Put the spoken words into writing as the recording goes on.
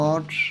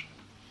Records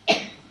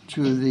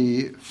to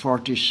the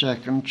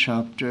 42nd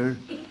chapter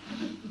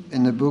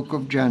in the book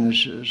of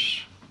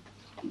Genesis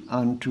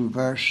and to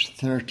verse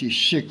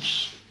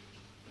 36.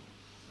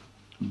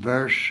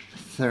 Verse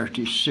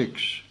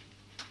 36.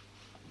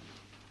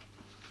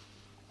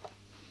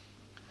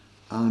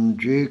 And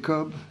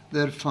Jacob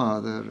their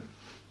father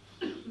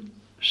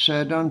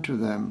said unto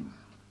them,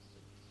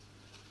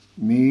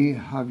 Me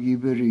have ye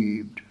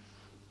bereaved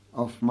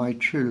of my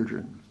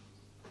children.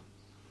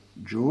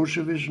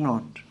 Joseph is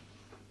not,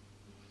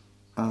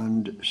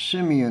 and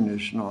Simeon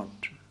is not,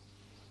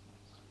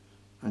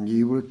 and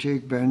ye will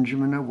take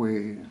Benjamin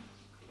away.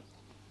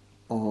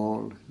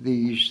 All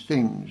these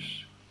things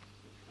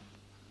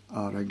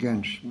are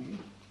against me.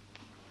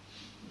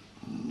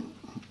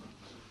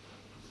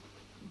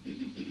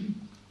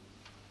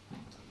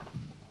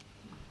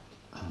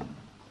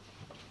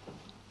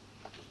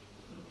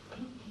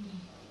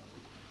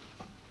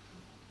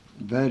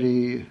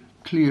 Very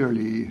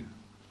clearly,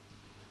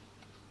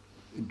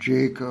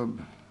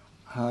 Jacob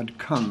had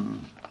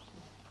come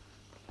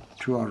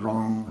to a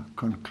wrong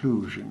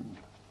conclusion.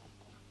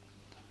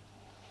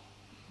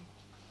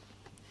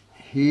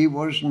 He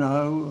was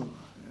now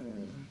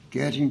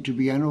getting to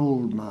be an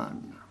old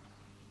man.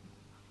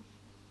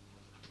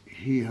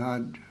 He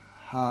had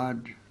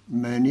had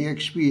many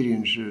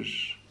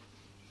experiences,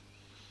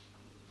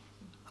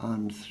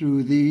 and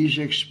through these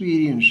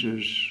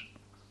experiences,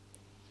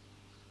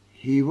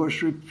 he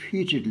was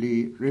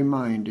repeatedly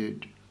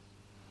reminded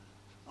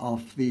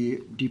of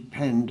the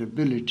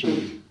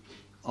dependability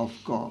of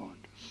God.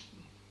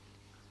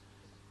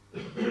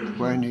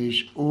 When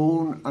his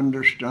own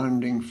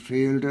understanding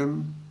failed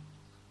him,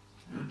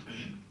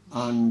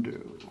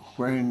 and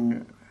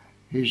when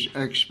his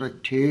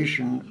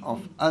expectation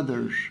of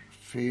others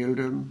failed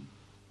him,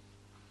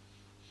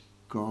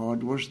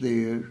 God was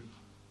there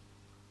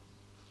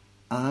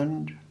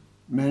and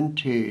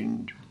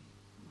maintained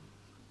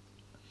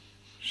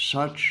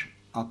such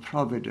a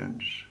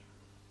providence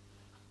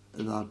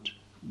that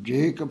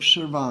Jacob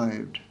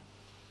survived,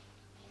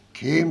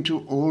 came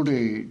to old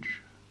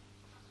age,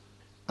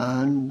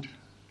 and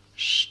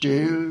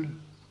still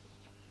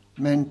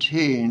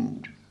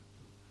maintained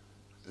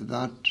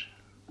that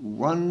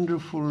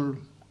wonderful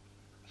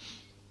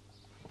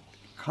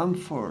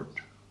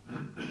comfort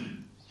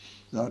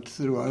that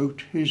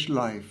throughout his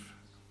life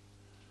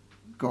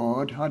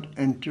God had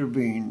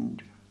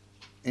intervened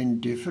in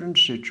different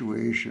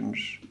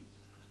situations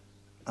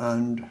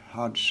and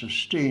had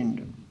sustained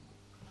him.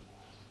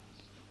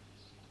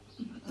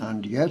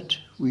 And yet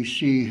we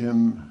see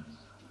him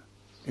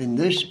in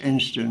this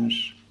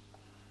instance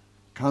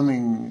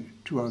coming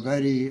to a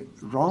very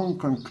wrong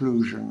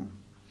conclusion,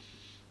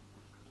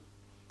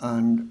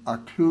 and a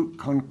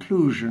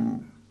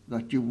conclusion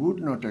that you would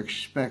not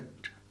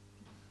expect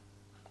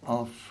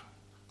of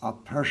a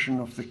person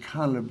of the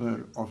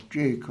caliber of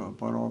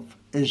Jacob or of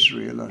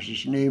Israel, as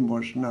his name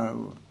was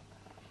now,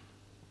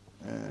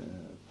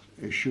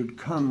 should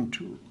come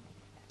to.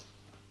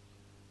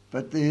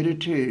 But there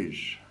it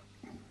is.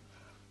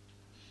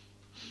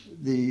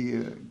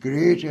 The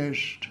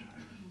greatest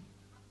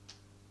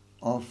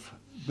of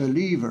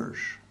believers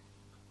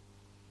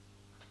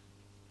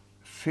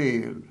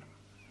fail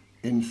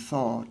in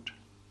thought,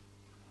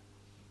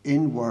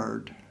 in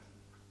word,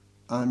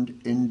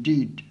 and in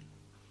deed.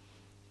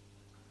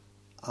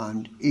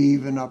 And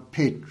even a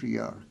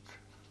patriarch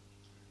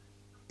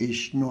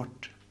is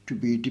not to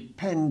be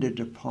depended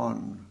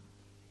upon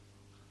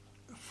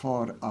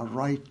for a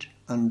right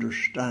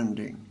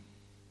understanding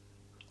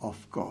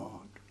of God.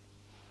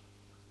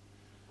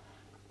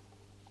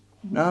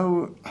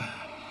 Now,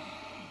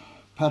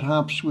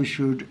 perhaps we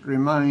should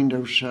remind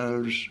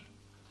ourselves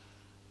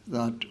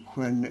that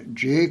when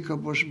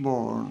Jacob was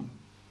born,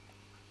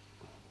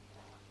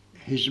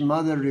 his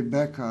mother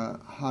Rebekah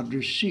had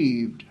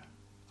received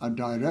a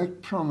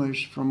direct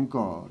promise from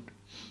God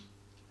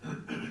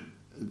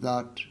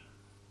that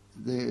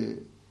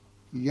the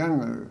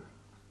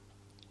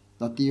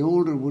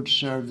older would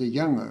serve the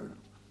younger.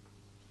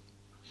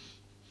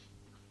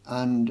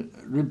 And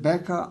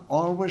Rebekah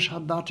always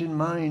had that in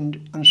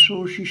mind, and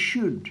so she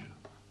should,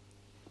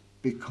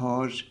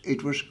 because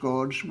it was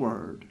God's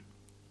word.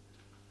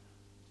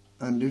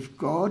 And if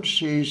God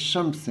says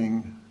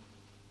something,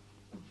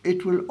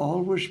 it will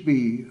always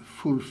be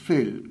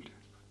fulfilled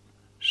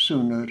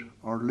sooner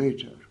or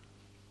later.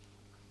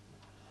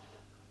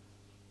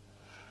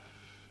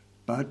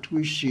 But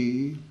we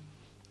see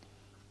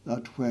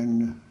that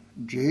when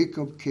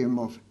Jacob came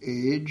of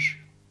age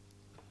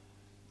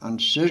and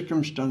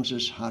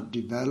circumstances had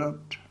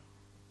developed,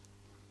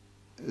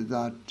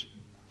 that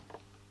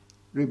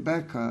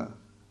Rebekah,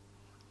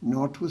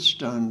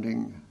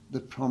 notwithstanding the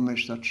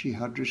promise that she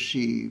had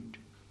received,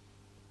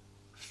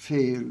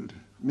 failed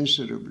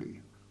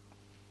miserably.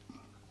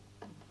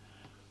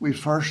 We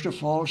first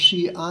of all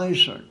see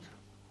Isaac,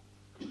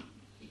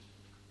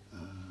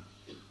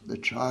 the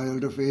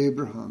child of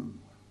Abraham,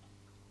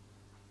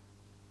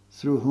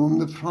 through whom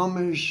the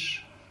promise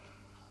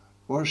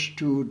was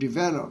to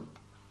develop,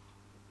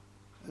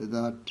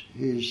 that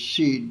his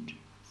seed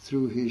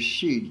through his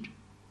seed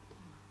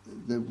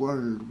the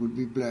world would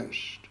be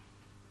blessed.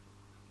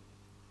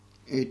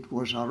 It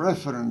was a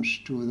reference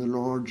to the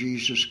Lord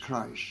Jesus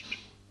Christ.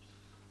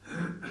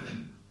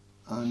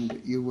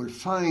 And you will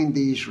find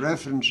these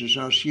references,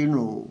 as you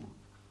know,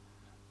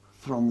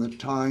 from the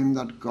time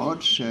that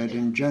God said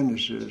in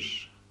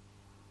Genesis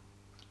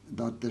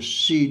that the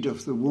seed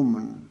of the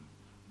woman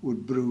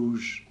would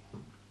bruise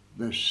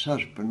the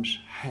serpent's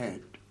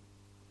head.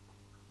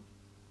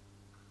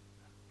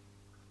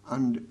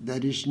 And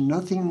there is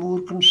nothing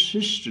more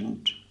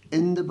consistent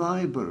in the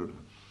Bible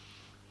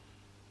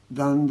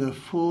than the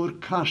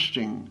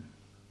forecasting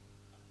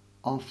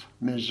of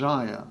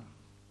Messiah.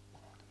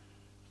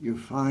 You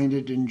find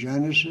it in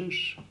Genesis.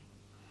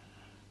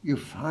 You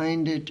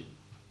find it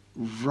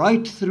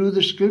right through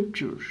the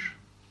Scriptures,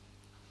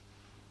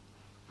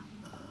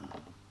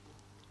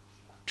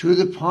 to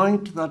the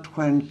point that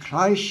when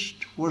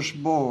Christ was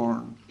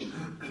born,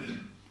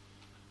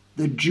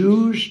 the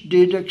Jews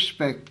did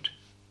expect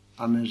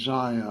a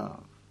Messiah,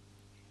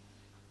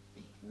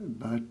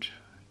 but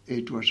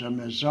it was a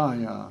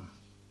Messiah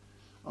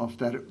of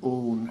their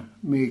own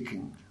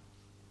making,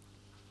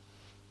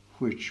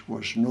 which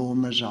was no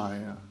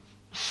Messiah,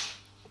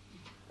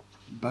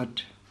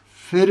 but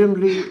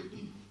firmly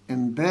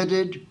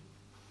embedded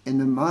in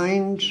the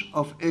minds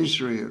of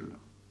Israel,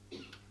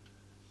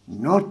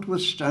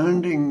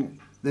 notwithstanding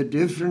the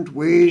different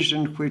ways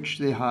in which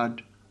they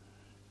had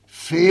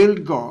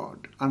failed God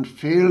and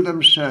failed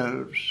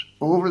themselves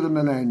over the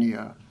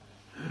millennia.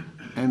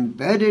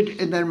 Embedded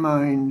in their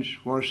minds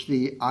was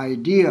the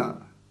idea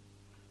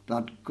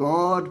that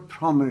God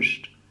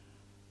promised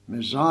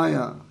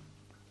Messiah,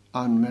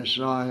 and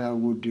Messiah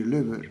would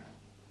deliver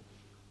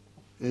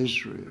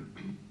Israel.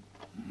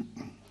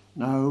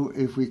 Now,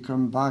 if we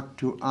come back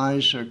to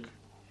Isaac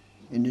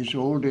in his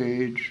old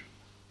age,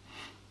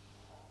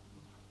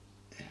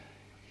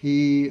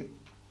 his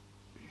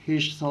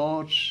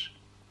thoughts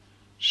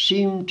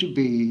seemed to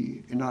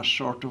be, in a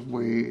sort of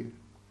way,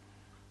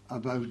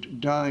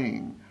 about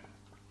dying.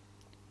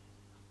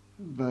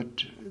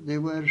 But they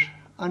were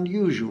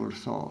unusual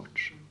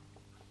thoughts.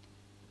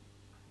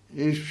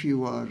 If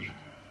you are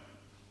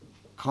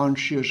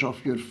conscious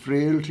of your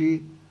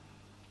frailty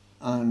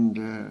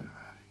and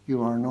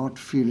you are not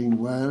feeling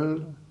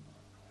well,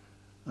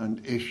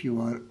 and if you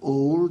are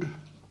old,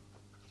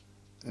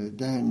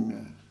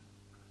 then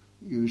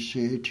you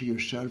say to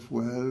yourself,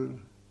 well,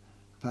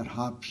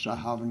 perhaps I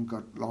haven't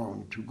got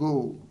long to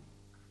go.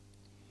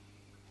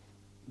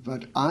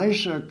 But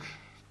Isaac,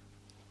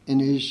 in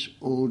his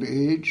old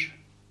age,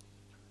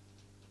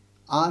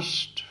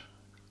 asked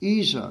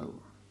Esau,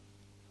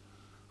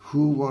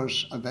 who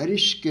was a very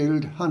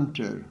skilled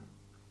hunter.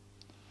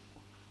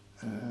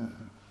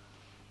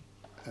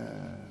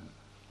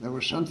 There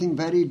was something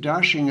very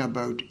dashing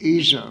about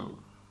Esau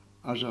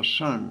as a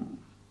son,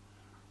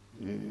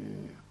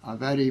 a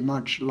very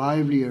much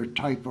livelier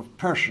type of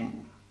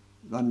person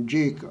than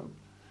Jacob,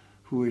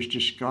 who is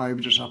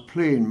described as a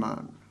plain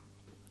man.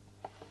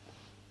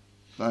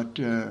 But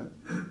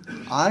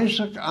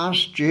Isaac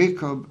asked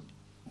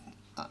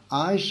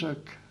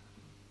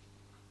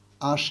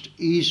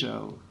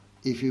Esau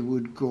if he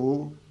would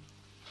go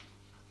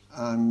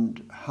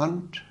and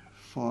hunt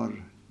for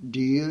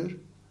deer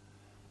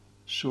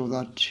so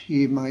that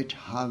he might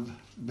have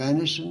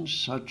venison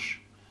such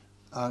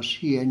as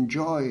he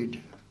enjoyed,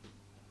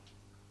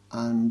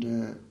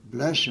 and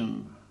bless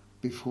him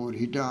before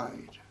he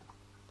died.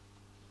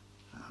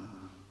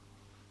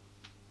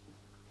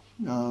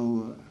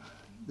 Now,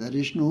 there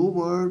is no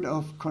word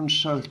of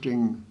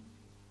consulting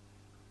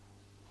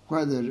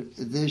whether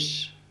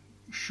this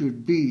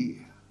should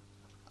be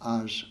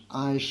as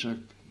Isaac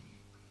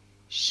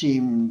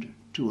seemed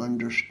to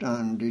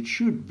understand it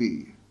should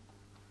be.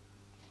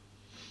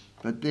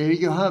 But there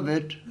you have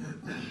it.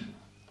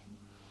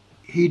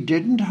 He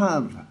didn't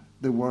have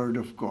the word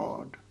of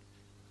God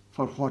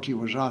for what he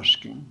was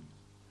asking.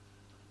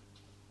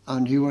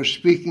 And he was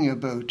speaking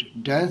about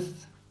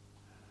death,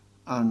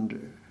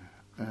 and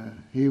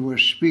he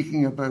was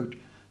speaking about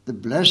the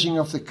blessing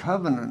of the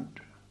covenant.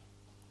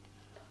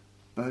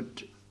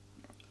 But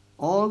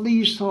all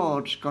these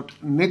thoughts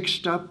got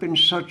mixed up in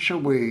such a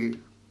way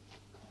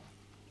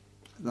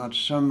that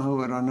somehow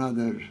or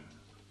another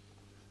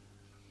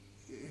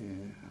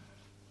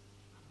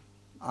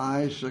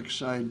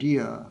Isaac's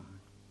idea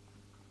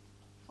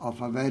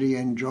of a very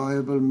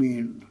enjoyable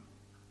meal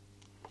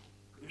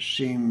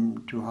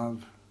seemed to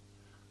have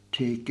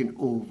taken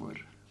over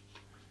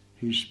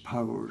his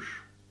powers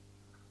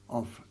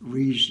of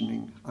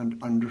reasoning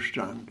and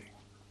understanding.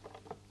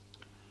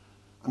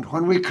 And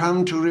when we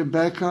come to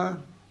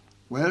Rebekah,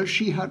 well,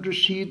 she had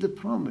received the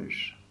promise.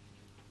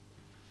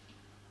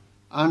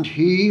 And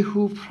he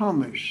who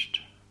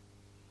promised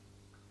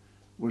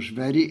was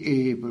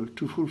very able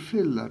to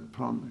fulfill that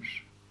promise.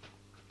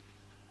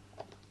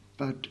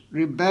 But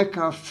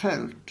Rebekah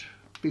felt,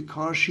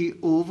 because she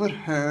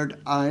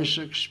overheard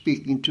Isaac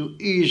speaking to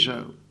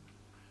Esau,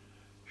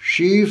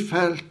 she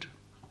felt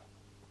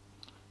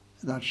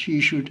that she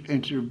should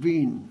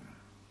intervene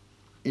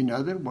In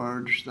other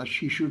words, that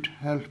she should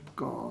help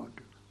God.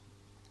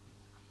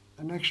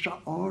 An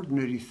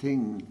extraordinary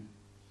thing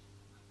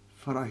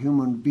for a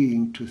human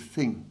being to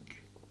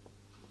think.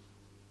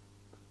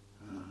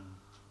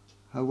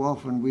 How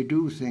often we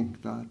do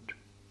think that.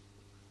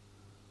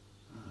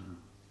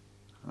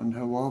 And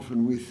how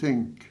often we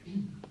think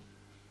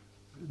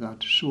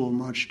that so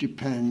much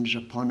depends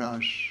upon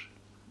us,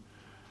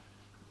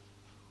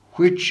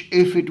 which,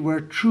 if it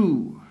were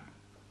true,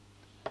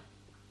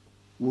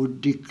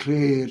 would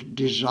declare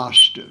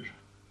disaster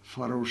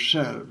for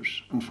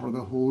ourselves and for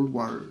the whole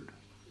world,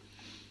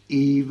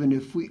 even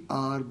if we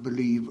are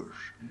believers.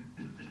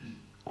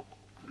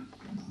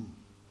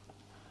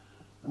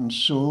 And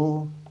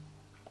so,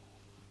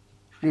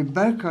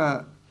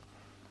 Rebekah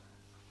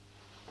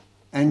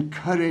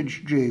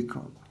encouraged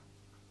Jacob.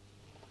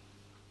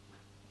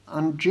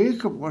 And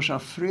Jacob was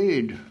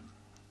afraid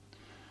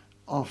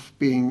of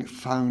being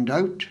found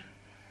out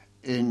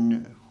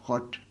in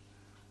what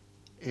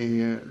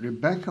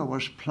Rebekah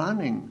was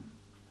planning.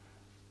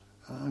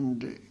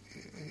 And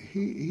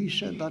he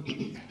said that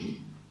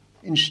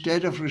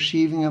instead of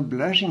receiving a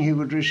blessing, he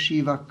would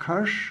receive a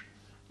curse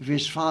if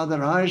his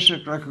father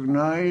Isaac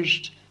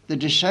recognized the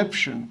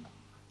deception.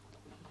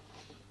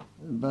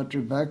 But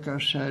Rebekah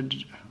said,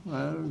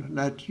 well,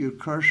 let your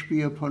curse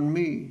be upon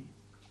me.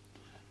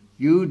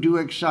 You do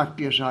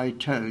exactly as I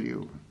tell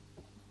you.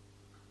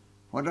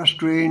 What a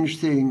strange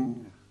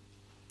thing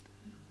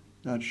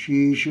that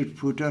she should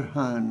put her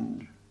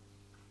hand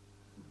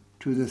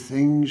to the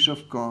things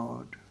of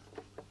God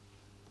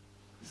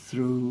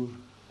through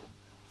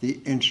the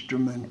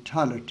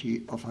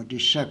instrumentality of a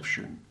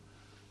deception,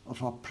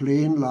 of a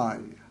plain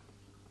lie.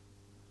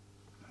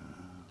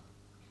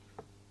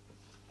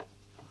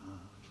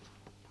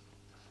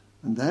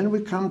 And then we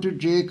come to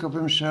Jacob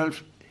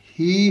himself,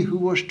 he who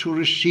was to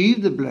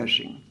receive the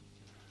blessing.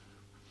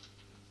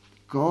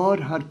 God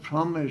had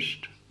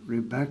promised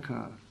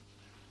Rebekah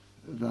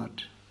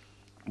that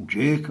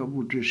Jacob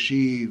would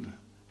receive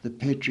the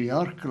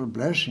patriarchal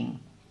blessing.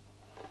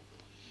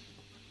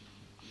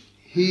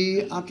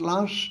 He at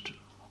last,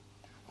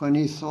 when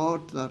he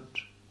thought that,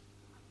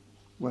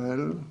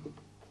 well,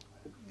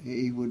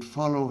 he would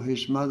follow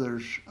his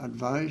mother's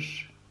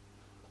advice,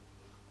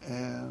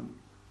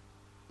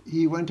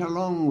 he went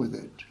along with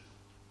it.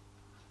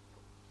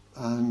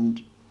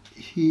 And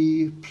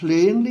he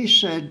plainly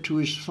said to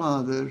his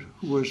father,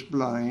 who was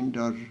blind,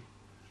 or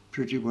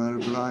pretty well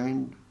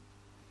blind,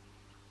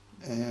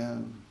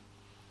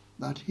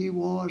 that he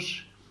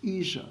was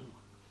Esau.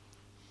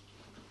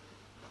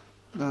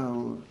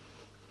 Now,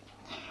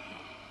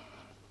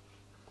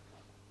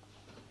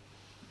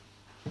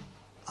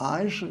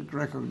 Isaac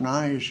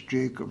recognized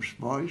Jacob's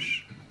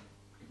voice,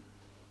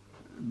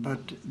 but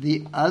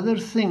the other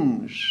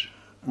things,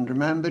 and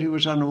remember he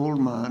was an old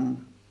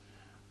man,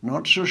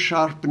 not so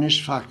sharp in his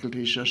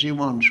faculties as he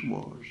once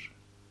was.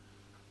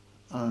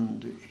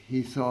 And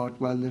he thought,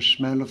 well, the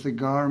smell of the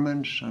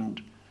garments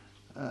and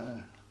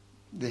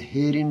the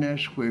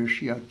hairiness where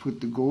she had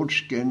put the goat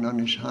skin on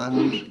his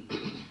hands,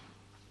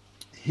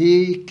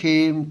 he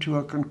came to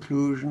a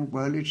conclusion,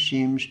 well, it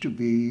seems to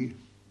be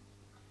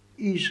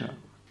Esau.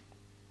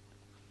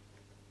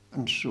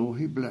 And so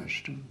he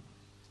blessed him.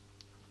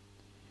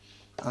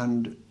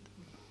 And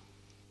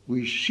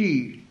we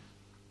see,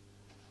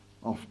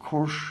 of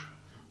course,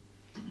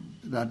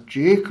 that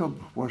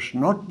Jacob was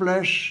not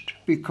blessed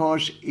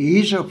because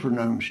Esau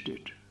pronounced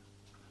it,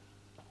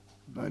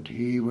 but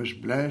he was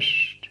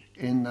blessed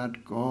in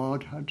that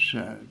God had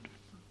said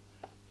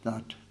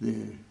that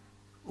the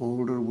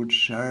older would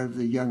serve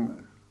the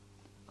younger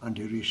and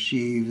to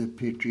receive the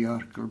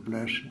patriarchal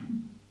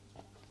blessing.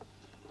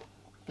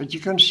 But you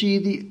can see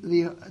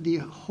the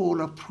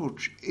whole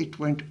approach. It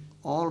went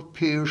all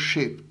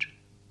pear-shaped.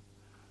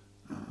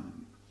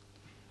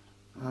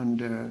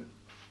 And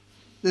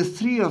the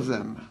three of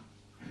them,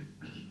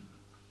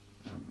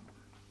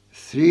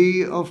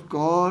 three of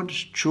God's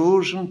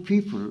chosen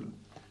people,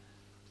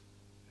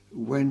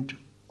 went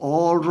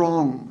all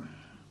wrong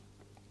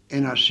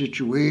in a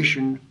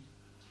situation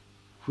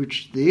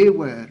which they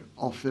were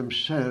of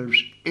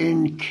themselves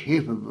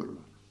incapable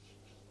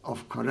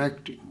of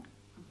correcting.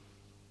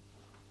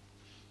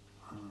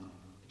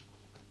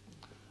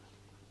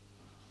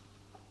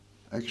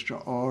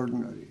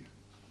 Extraordinary.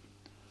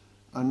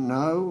 And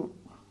now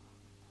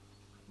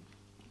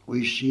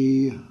we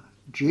see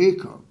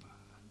Jacob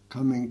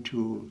coming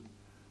to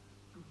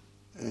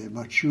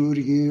mature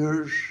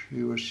years.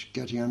 He was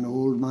getting an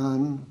old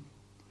man.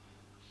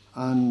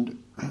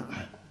 And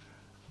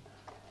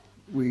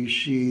we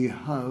see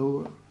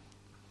how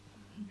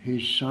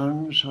his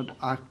sons had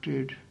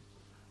acted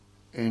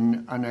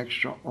in an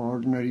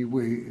extraordinary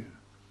way.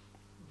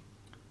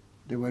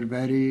 They were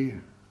very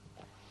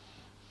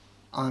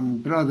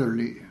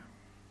unbrotherly.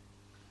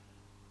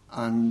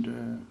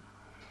 And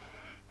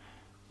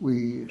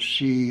we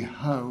see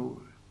how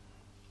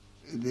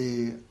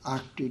they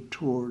acted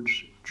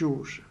towards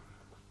Joseph.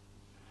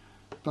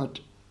 But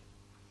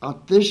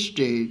at this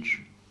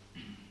stage,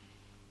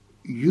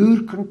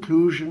 your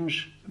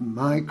conclusions,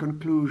 my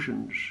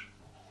conclusions,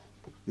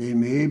 They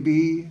may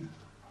be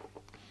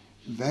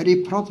very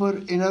proper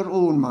in our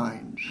own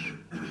minds,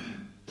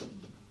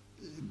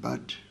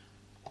 but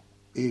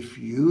if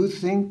you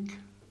think,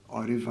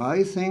 or if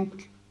I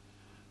think,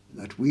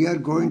 that we are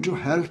going to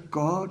help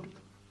God,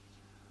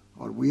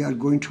 or we are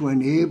going to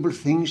enable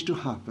things to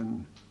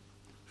happen,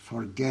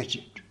 forget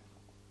it.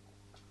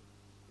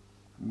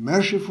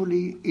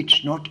 Mercifully,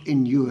 it's not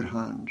in your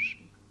hands,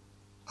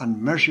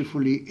 and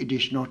mercifully, it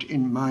is not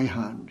in my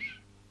hands.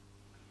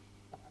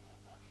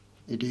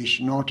 It is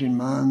not in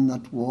man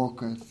that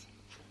walketh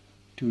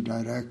to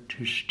direct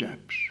his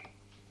steps.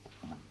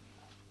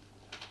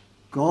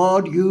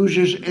 God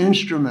uses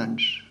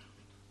instruments,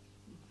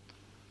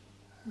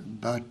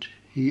 but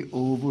he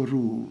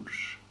overrules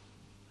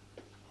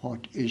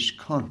what is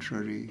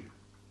contrary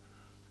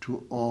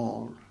to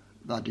all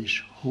that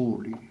is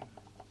holy.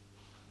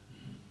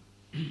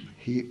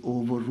 He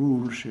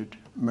overrules it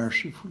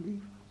mercifully.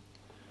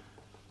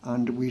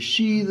 And we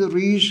see the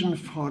reason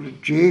for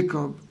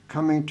Jacob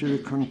coming to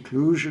the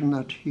conclusion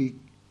that he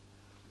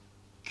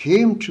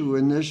came to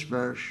in this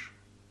verse,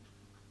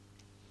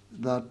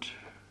 that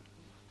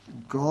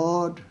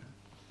God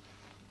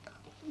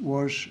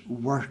was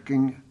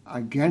working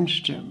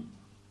against him.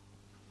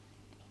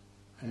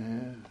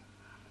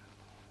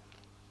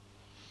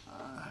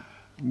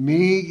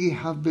 May ye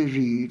have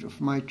bereaved of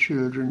my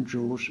children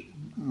Joseph.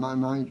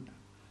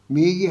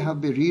 May ye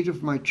have bereaved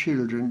of my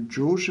children.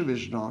 Joseph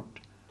is not,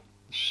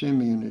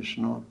 Simeon is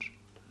not,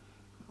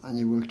 and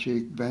ye will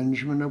take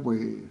Benjamin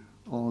away.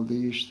 All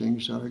these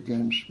things are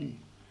against me.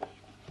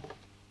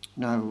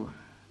 Now,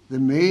 the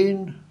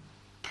main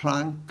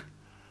plank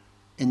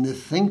in the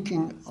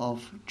thinking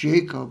of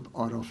Jacob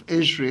or of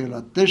Israel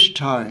at this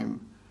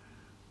time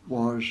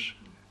was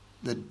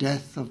the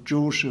death of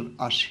Joseph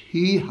as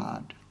he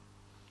had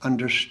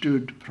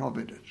understood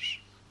providence.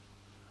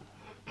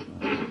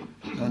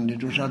 And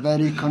it was a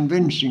very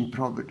convincing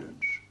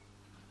providence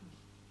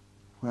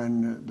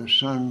when the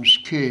sons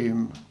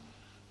came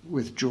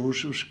with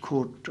Joseph's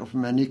coat of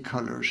many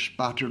colors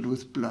spattered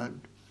with blood,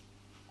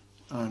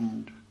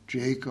 and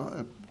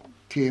Jacob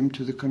came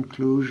to the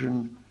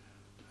conclusion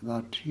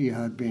that he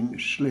had been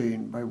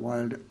slain by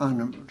wild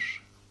animals.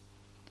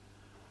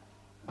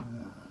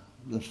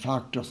 The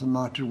fact of the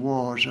matter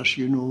was, as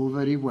you know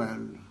very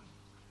well,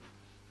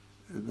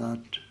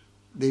 that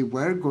they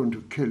were going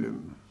to kill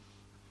him,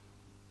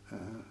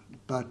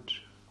 but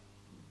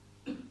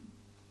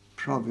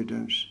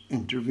Providence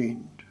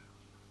intervened.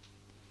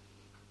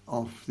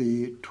 Of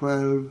the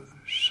 12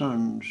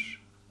 sons,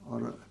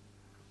 or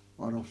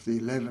of the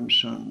 11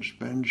 sons,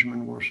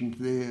 Benjamin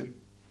wasn't there.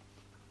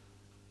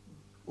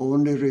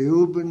 Only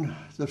Reuben,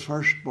 the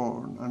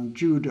firstborn, and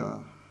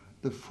Judah,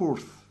 the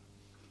fourth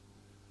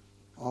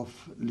of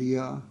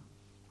Leah,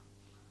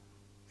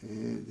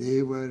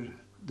 they were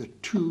the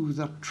two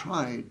that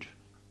tried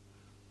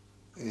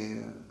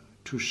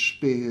to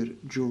spare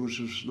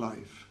Joseph's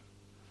life.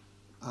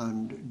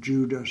 And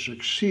Judah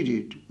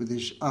succeeded with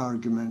his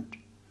argument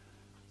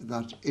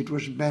that it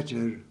was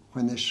better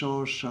when they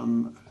saw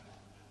some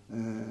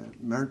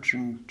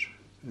merchant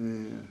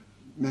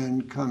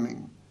men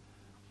coming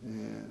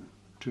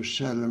to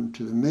sell him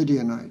to the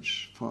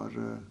Midianites for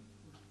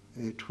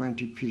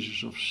 20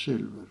 pieces of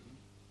silver.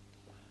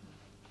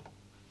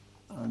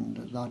 And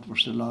that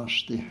was the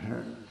last they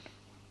heard.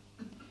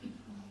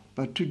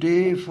 But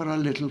today, for a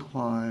little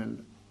while,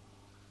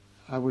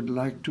 I would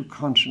like to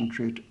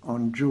concentrate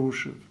on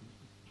Joseph,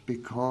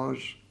 because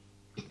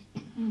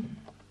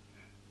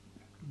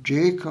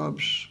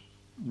Jacob's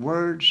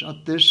words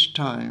at this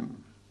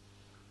time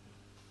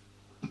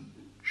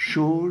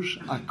shows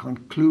a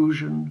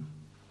conclusion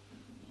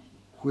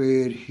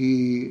where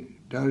he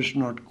does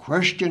not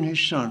question his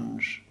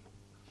sons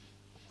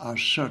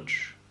as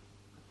such,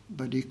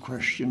 but he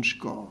questions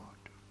God.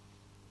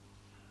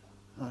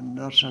 And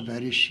that's a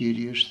very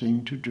serious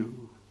thing to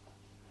do.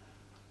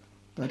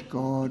 But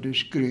God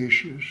is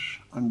gracious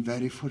and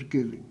very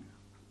forgiving.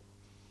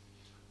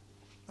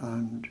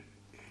 And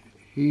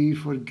he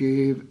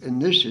forgave in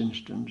this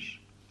instance,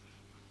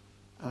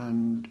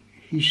 and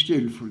he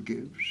still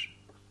forgives.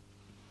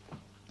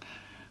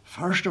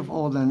 First of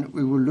all, then,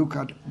 we will look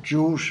at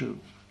Joseph,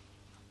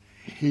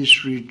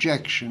 his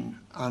rejection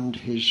and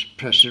his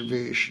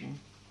preservation.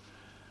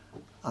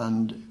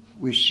 And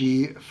we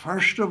see,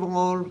 first of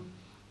all,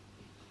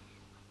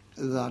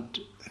 that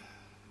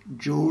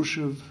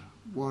Joseph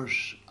was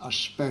a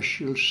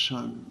special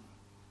son.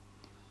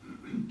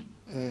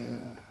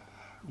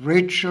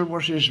 Rachel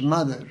was his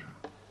mother,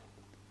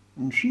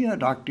 and she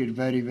had acted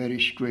very, very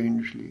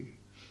strangely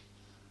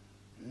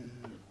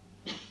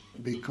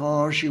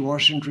because she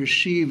wasn't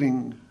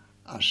receiving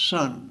a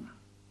son.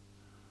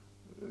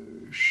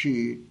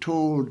 She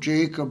told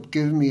Jacob,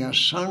 "Give me a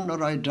son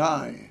or I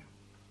die."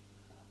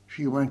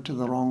 She went to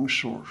the wrong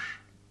source.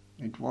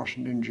 It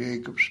wasn't in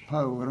Jacob's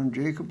power, and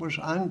Jacob was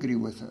angry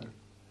with her,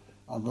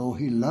 although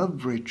he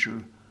loved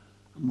Rachel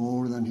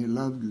more than he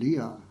loved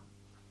Leah.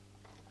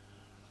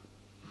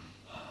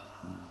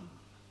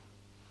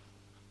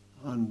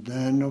 And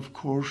then, of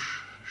course,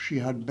 she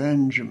had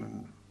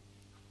Benjamin.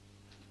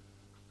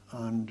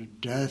 and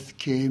death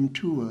came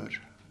to her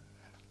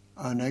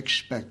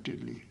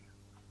unexpectedly.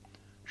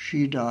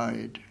 She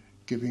died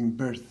giving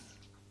birth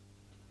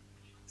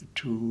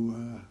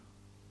to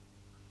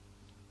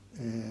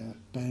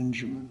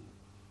Benjamin.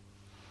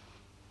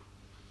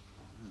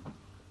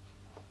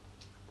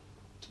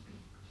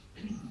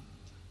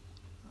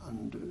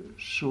 And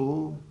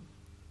so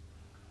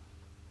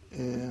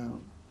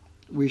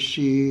we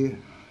see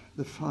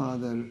the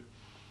father,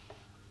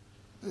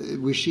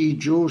 we see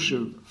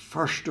Joseph,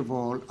 first of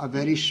all, a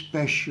very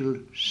special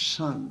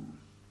son.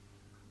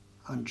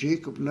 And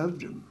Jacob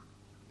loved him.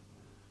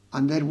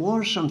 And there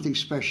was something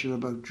special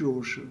about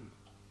Joseph.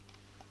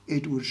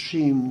 It would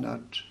seem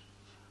that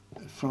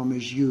from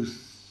his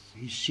youth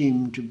he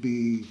seemed to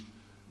be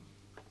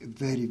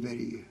very,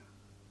 very,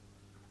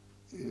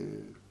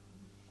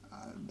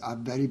 a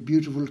very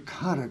beautiful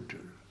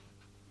character.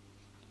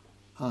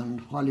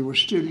 And while he was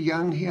still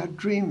young, he had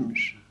dreams.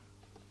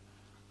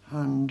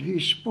 And he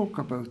spoke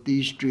about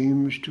these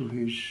dreams to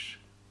his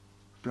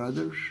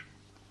brothers,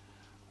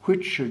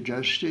 which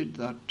suggested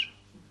that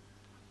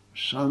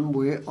some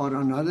way or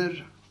another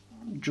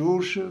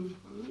Joseph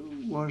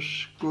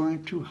was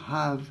going to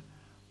have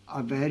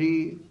a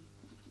very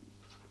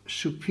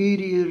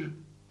superior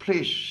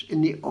place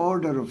in the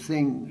order of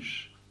things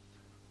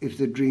if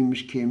the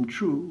dreams came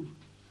true.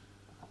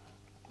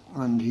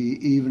 And he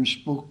even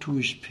spoke to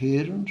his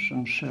parents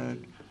and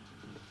said,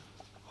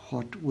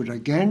 what would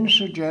again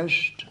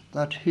suggest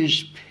that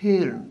his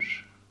parents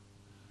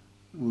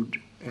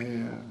would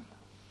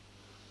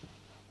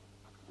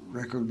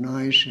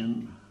recognize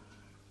him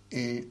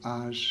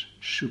as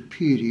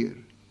superior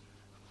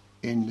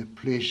in the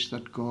place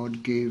that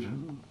God gave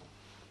him.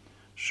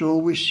 So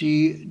we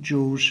see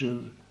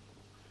Joseph,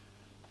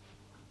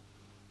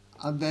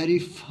 a very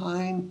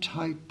fine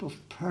type of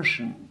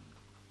person,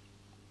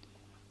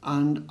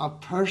 and a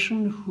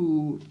person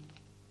who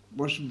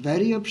was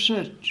very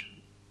upset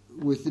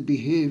with the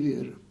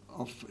behavior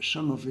of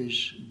some of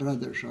his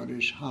brothers or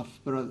his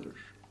half-brothers.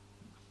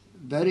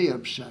 Very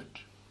upset.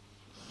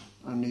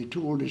 And he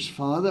told his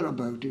father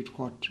about it,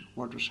 what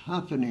was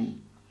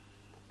happening.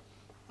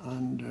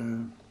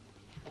 And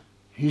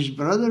his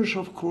brothers,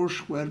 of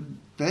course, were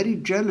very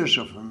jealous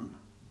of him.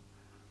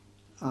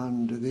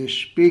 And they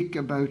speak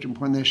about him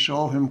when they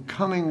saw him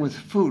coming with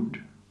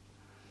food.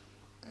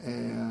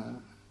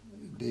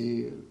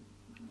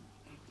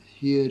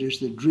 Here is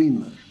the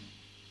dreamer.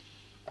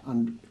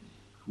 And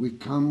we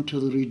come to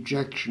the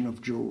rejection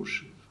of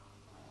Joseph.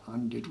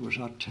 And it was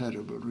a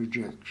terrible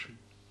rejection.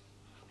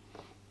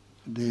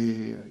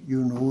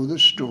 You know the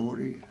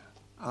story,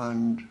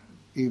 and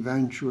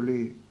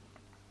eventually,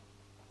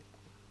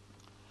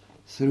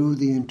 through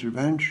the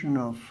intervention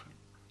of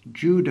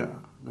Judah,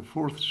 the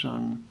fourth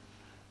son,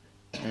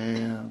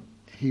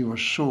 he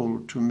was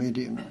sold to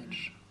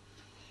Midianites.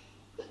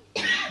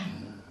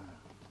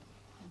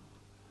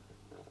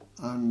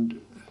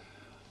 And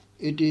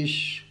it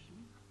is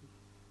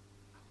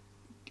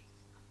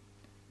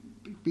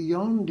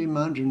beyond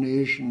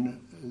imagination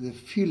the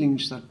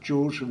feelings that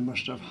Joseph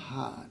must have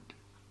had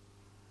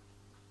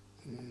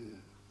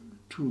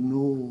to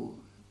know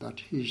that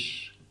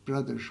his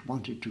brothers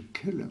wanted to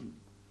kill him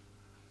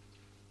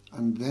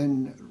and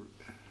then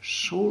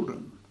sold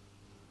him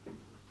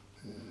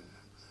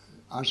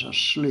as a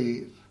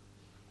slave.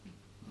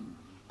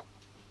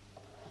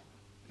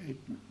 It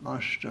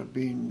must have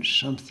been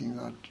something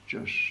that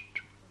just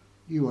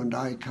you and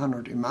I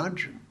cannot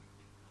imagine.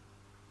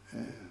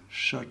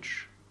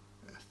 Such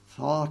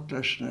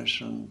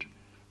thoughtlessness and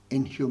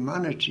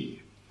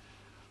inhumanity.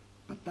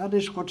 But that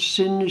is what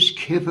sin is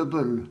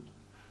capable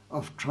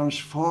of,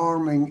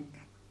 transforming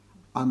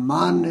a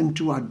man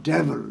into a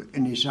devil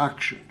in his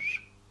actions.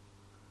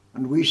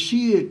 And we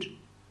see it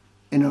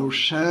in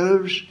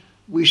ourselves,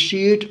 we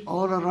see it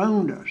all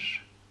around us.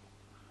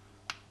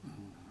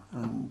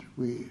 And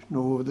we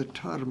know the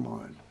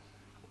turmoil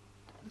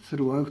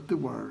throughout the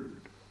world.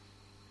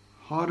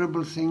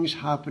 Horrible things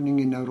happening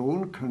in our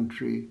own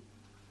country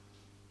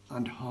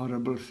and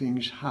horrible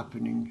things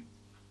happening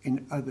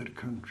in other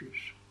countries.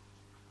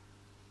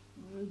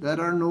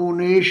 There are no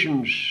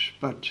nations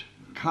but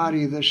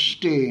carry the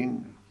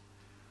stain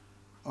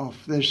of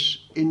this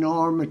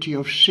enormity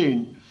of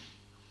sin,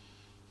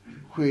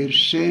 where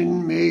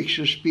sin makes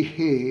us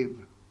behave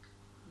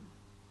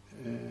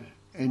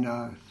in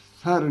a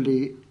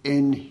thoroughly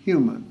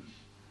inhuman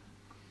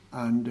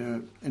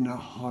and in a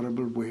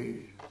horrible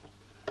way.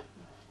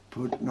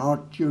 Put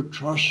not your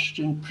trust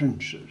in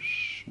princes,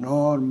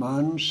 nor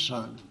man's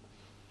son,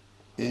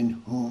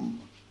 in whom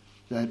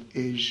there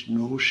is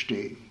no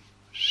stay.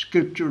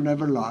 Scripture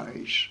never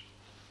lies,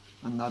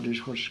 and that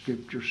is what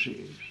Scripture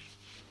says.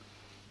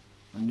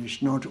 And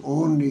it's not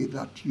only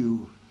that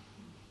you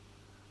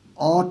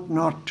ought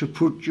not to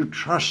put your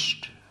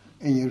trust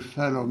in your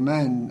fellow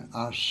men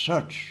as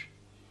such,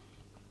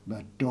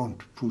 but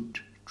don't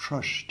put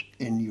trust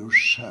in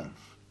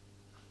yourself,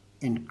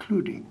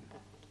 including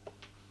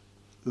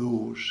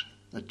those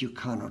that you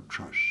cannot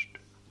trust.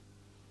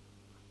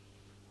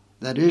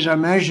 There is a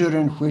measure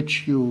in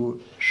which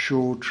you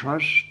show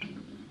trust,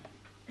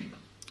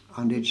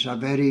 And it's a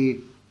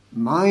very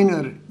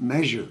minor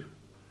measure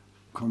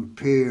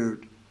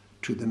compared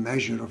to the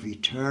measure of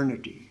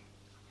eternity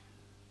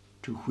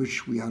to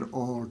which we are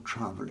all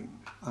travelling,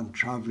 and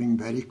travelling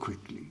very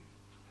quickly.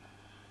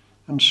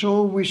 And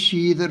so we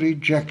see the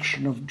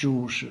rejection of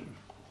Joseph.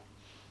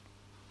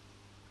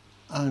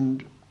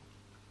 And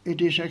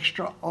it is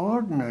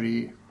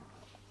extraordinary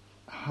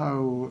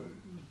how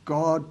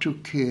God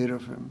took care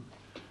of him.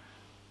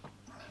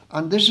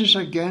 And this is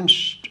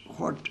against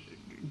what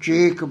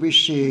Jacob is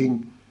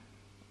saying,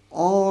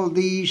 all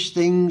these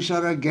things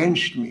are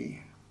against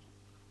me.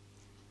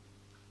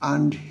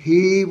 And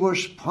he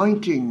was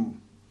pointing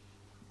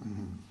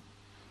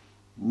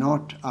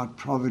not at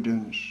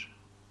providence,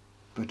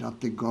 but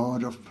at the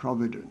God of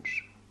providence.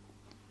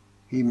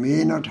 He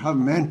may not have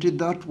meant it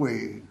that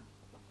way,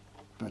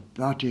 but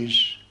that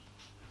is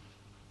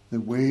the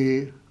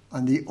way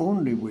and the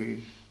only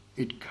way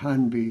it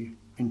can be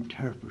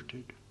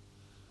interpreted.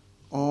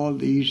 All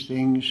these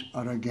things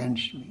are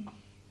against me.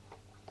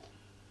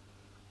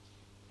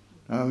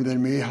 Now, there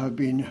may have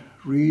been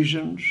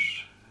reasons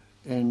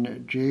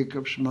in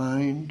Jacob's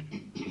mind.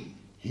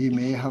 He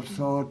may have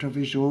thought of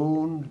his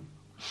own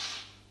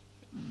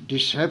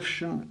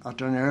deception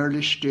at an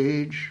early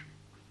stage.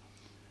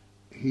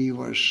 He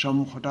was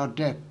somewhat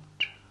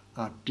adept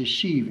at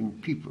deceiving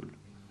people.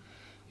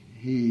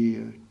 He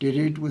did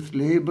it with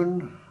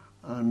Laban,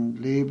 and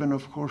Laban,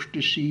 of course,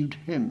 deceived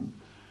him.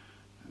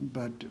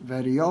 But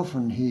very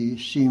often he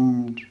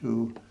seemed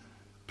to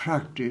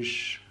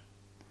practice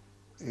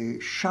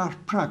sharp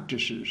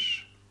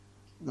practices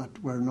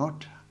that were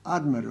not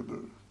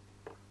admirable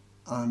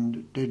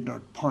and did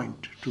not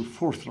point to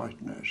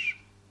forthrightness.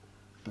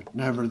 But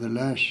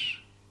nevertheless,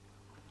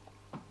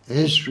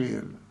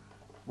 Israel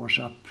was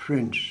a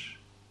prince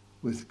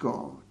with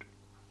God.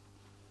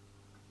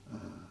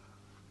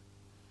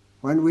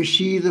 When we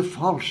see the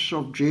faults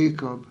of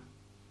Jacob,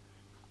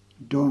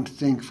 don't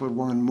think for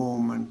one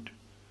moment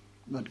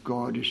that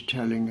God is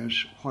telling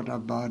us what a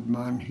bad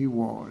man he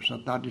was,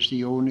 that is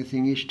the only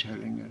thing he's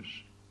telling us.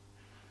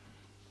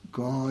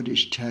 God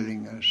is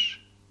telling us,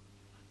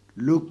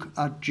 look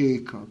at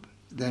Jacob,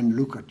 then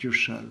look at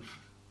yourself.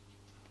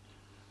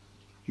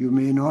 You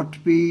may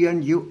not be,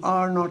 and you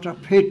are not a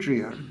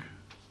patriarch,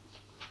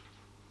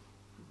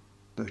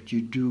 but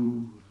you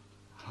do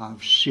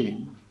have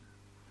sin.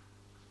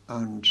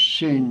 And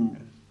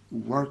sin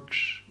works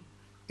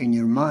in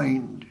your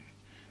mind,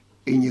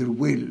 in your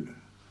will,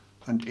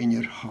 and in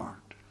your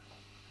heart.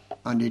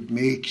 And it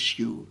makes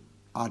you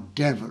a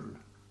devil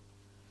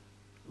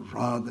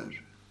rather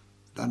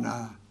than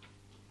a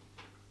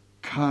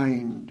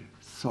kind,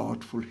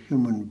 thoughtful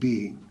human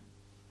being.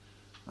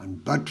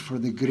 And but for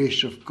the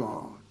grace of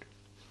God,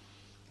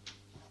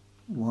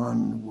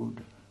 one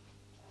would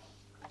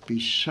be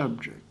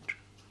subject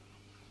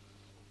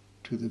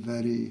to the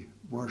very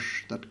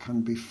worst that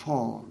can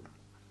befall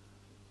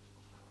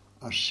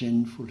a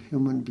sinful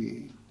human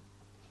being.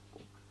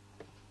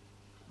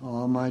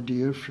 Oh, my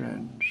dear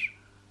friends,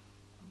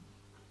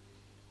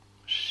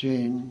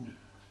 sin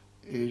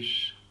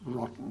is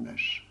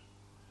rottenness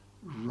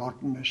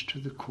to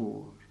the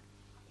core.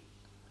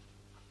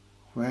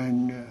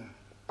 When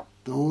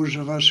those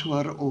of us who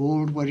are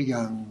old were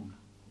young,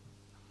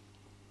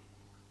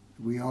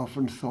 we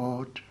often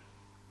thought,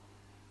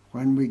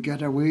 when we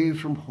get away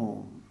from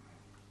home,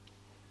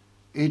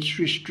 its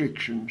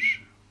restrictions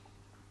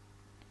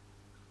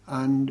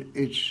and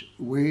its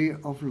way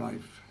of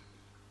life,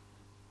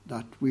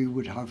 that we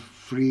would have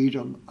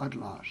freedom at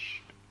last.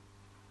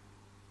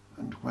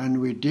 And when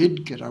we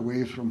did get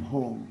away from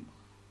home,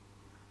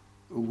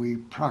 we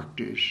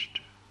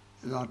practiced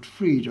that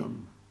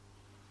freedom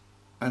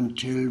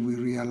until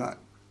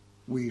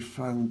we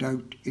found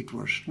out it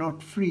was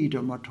not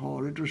freedom at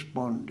all, it was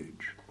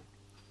bondage.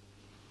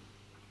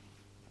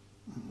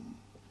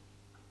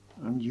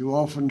 And you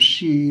often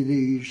see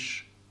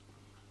these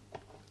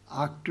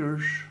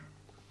actors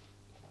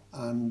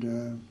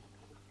and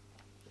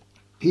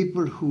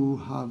people who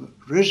have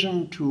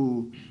risen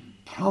to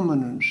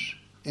prominence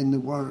in the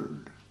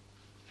world,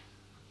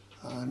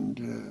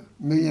 and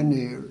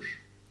millionaires,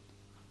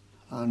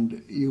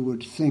 and you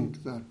would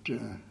think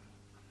that,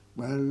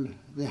 well,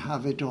 they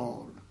have it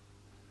all,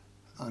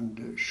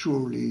 and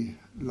surely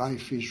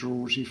life is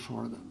rosy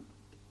for them.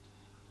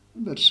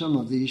 But some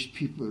of these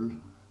people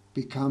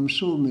become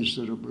so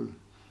miserable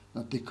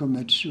that they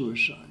commit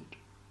suicide.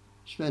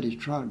 It's very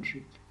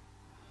tragic.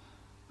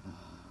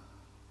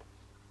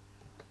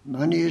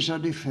 Money is a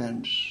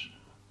defense,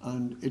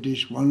 and it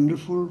is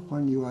wonderful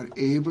when you are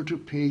able to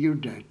pay your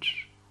debts.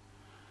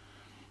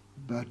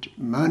 But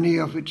money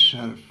of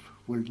itself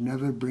will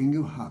never bring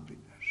you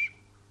happiness.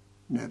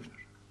 Never.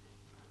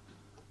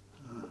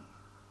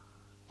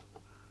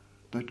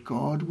 But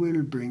God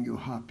will bring you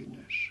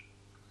happiness.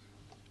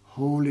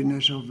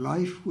 Holiness of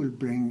life will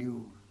bring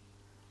you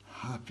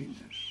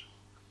happiness.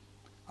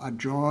 A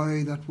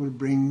joy that will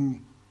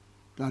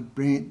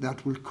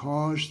that will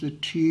cause the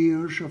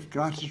tears of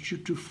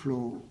gratitude to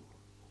flow,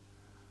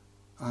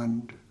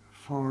 and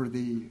for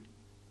the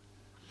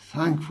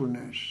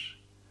thankfulness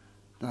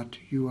that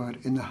you are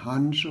in the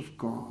hands of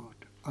God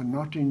and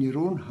not in your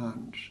own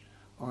hands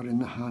or in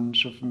the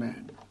hands of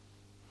men.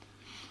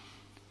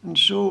 And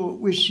so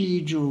we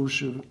see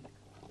Joseph,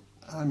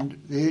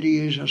 and there he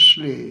is a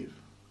slave.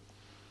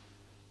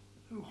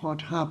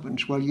 What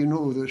happens? Well, you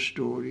know the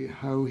story,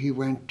 how he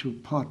went to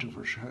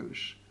Potiphar's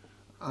house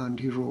and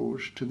he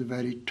rose to the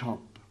very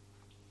top.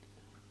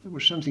 There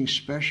was something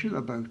special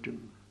about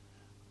him.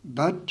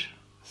 But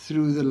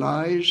through the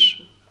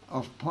lies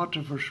of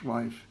Potiphar's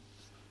wife,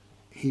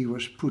 he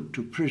was put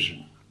to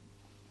prison.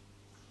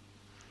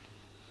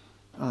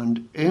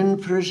 And in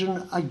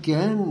prison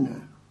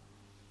again,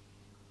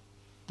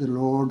 the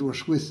Lord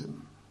was with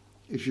him.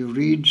 If you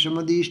read some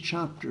of these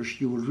chapters,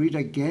 you will read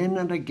again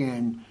and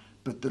again,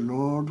 but the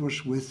Lord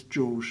was with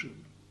Joseph.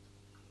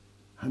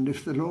 And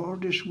if the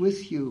Lord is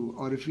with you,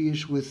 or if he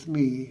is with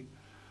me,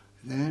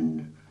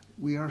 then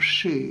we are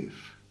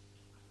safe,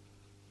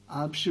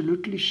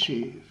 absolutely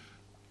safe,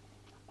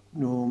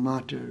 no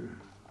matter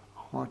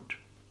what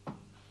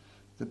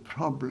the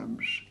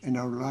problems in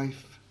our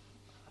life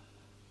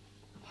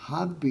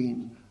have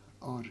been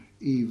or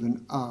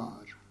even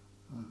are.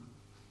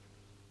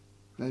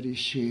 Very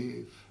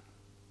safe,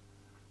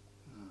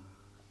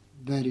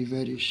 very,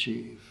 very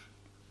safe.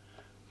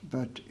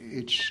 But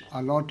it's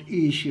a lot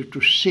easier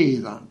to say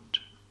that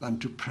than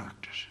to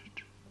practice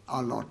it.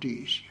 A lot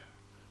easier.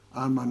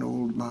 I'm an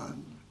old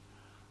man,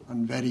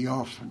 and very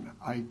often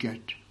I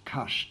get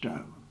cast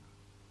down,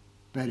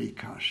 very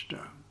cast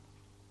down,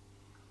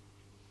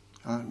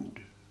 and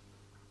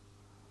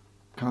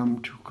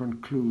come to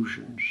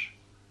conclusions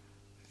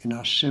in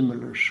a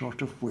similar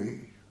sort of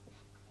way,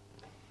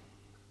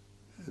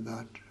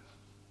 that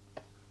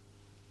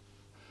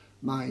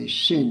my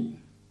sin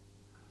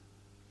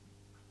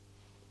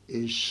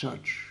is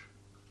such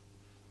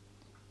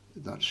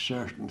that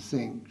certain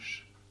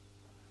things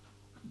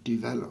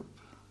develop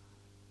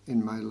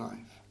in my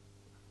life.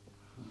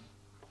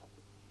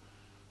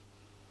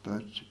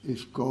 But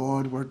if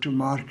God were to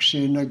mark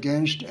sin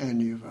against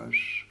any of us,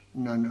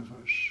 none of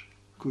us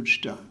could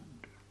stand.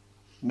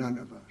 None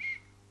of us.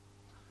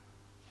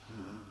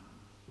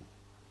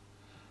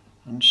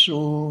 And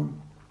so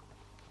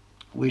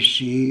we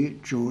see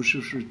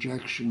Joseph's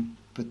rejection,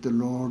 but the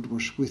Lord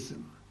was with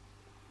him.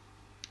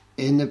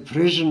 In the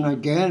prison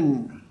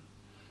again,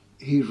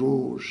 he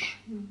rose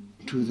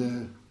to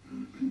the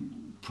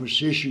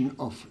position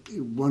of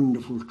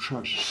wonderful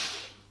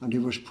trust, and he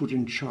was put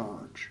in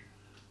charge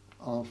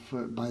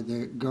by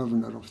the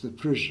governor of the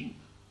prison.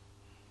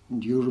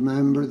 And you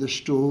remember the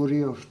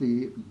story of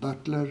the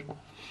butler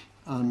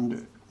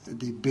and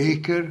the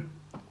baker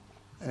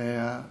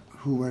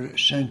who were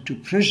sent to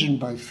prison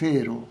by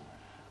Pharaoh,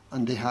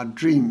 and they had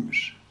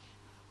dreams.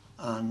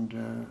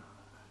 And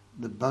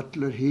the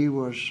butler, he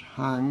was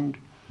hanged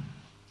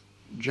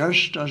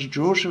just as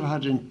Joseph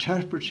had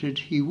interpreted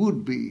he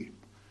would be.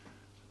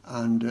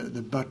 And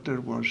the butler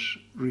was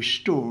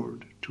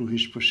restored to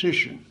his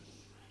position.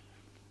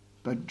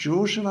 But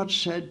Joseph had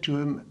said to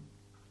him,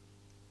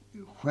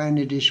 when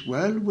it is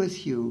well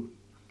with you,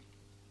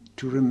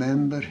 to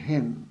remember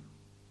him.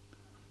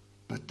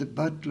 But the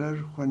butler,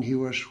 when he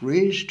was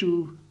raised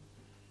to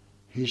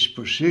his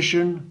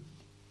position,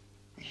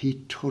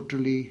 he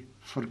totally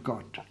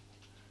forgot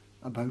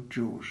about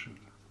Joseph.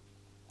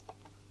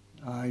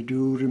 I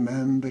do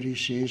remember, he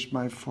says,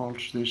 my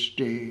faults this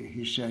day,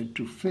 he said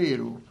to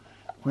Pharaoh,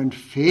 when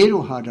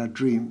Pharaoh had a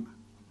dream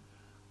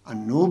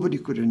and nobody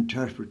could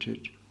interpret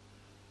it,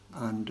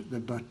 and the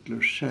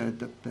butler said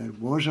that there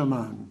was a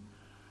man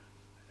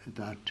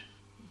that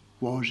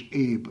was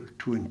able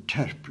to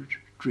interpret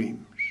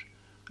dreams,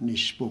 and he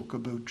spoke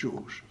about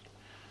Joseph.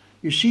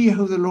 You see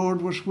how the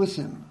Lord was with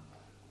him.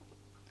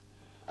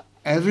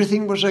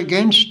 Everything was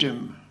against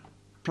him,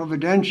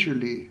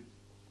 providentially,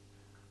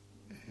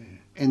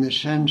 in the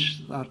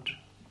sense that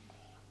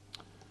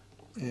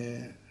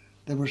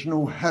there was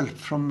no help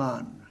from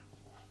man,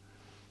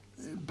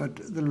 but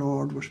the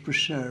Lord was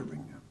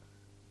preserving him.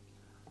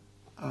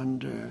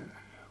 And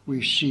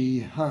we see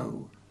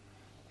how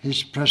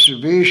his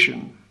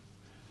preservation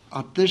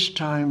at this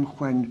time,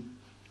 when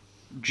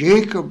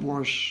Jacob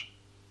was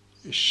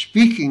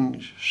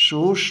speaking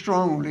so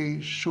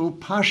strongly, so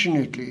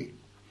passionately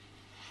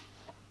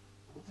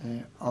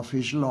of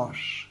his loss,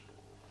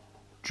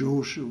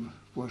 Joseph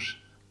was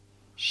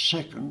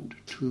second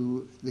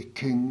to the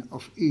king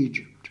of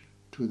Egypt,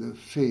 to the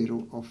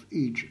Pharaoh of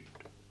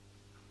Egypt.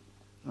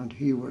 And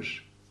he was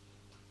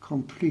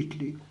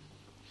completely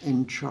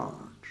in charge.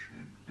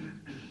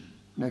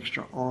 An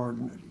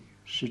extraordinary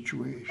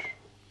situation.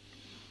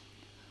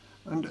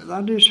 And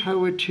that is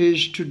how it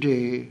is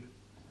today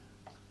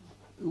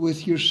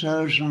with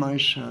yourselves and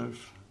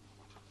myself.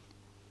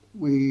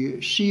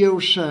 We see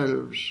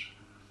ourselves,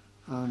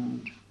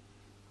 and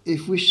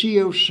if we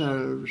see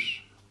ourselves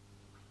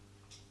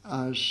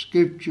as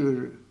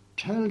Scripture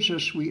tells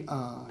us we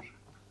are,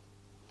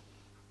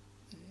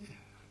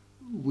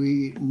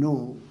 we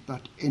know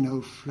that in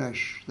our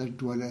flesh there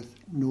dwelleth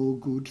no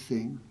good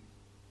thing.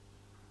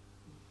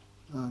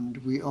 And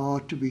we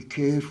ought to be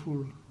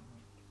careful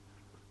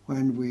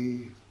when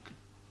we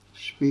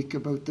speak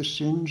about the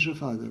sins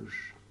of others,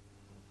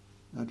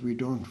 that we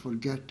don't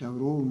forget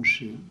our own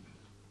sin.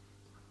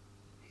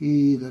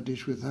 He that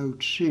is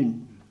without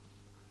sin,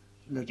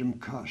 let him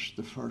cast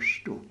the first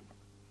stone.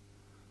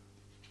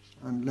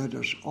 And let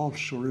us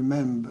also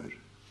remember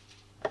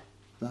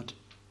that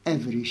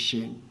every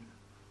sin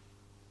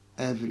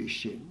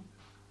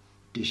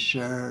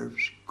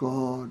deserves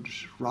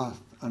God's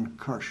wrath and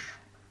curse,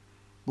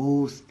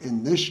 both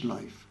in this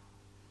life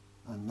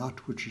and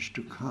that which is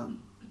to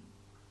come.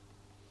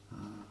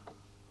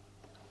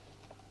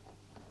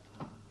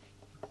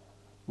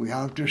 We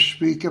have to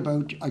speak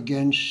about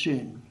against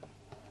sin,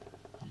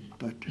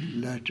 but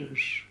let us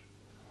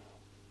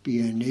be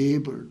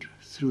enabled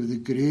through the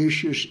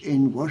gracious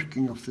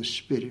inworking of the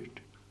Spirit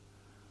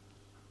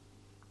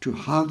to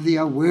have the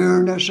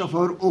awareness of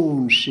our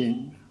own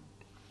sin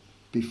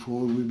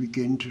before we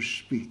begin to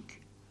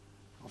speak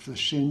of the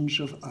sins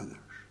of others.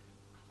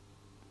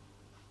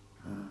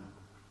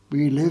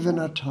 We live in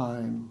a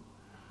time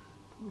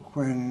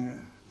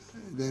when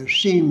there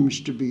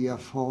seems to be a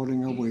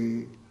falling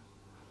away,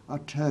 a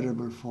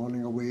terrible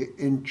falling away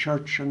in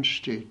church and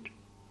state.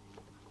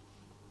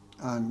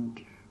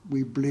 And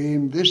we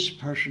blame this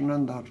person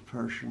and that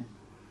person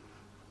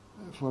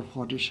for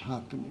what is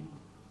happening.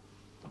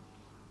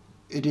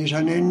 It is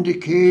an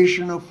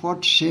indication of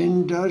what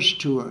sin does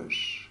to us,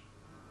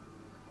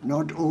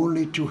 not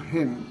only to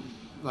him,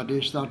 that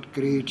is that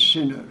great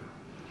sinner,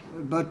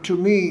 but to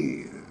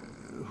me,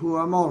 who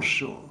am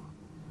also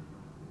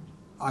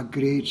a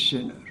great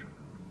sinner,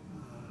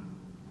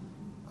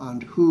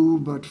 and who,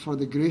 but for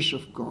the grace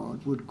of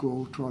God, would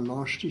go to a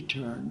lost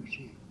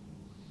eternity.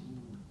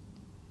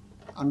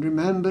 And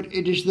remember,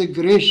 it is the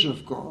grace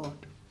of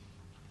God.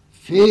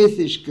 Faith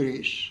is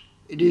grace.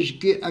 It is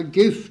a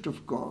gift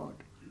of God.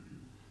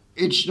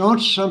 It's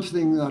not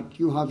something that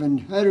you have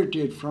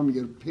inherited from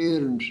your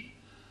parents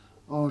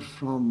or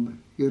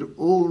from your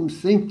own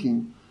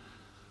thinking,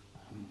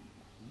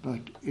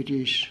 but it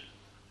is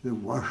the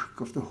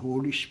work of the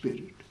Holy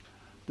Spirit,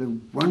 the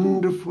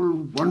wonderful,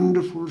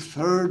 wonderful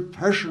third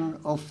person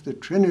of the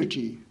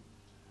Trinity,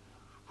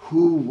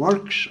 who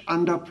works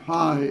and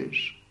applies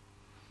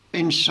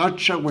in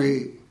such a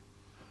way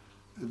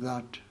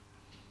that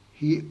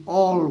he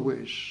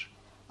always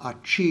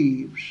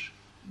achieves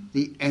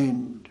the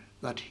end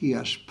that he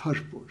has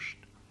purposed,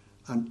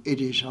 and it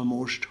is a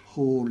most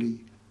holy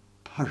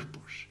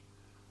purpose.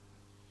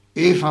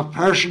 If a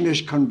person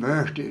is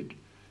converted,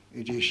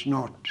 it is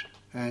not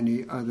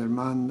any other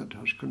man that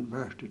has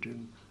converted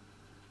him,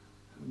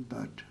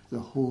 but the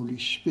Holy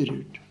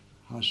Spirit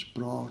has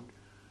brought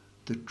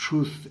the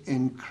truth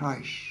in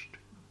Christ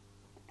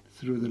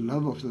through the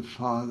love of the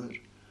Father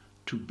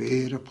to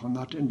bear upon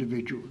that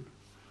individual.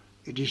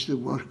 It is the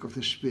work of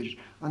the Spirit,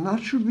 and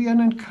that should be an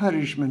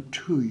encouragement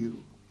to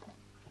you.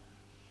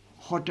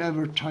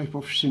 Whatever type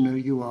of sinner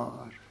you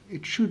are,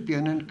 it should be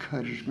an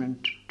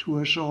encouragement to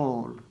us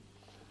all.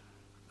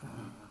 It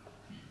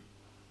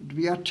would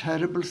be a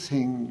terrible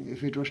thing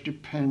if it was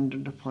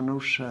dependent upon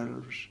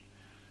ourselves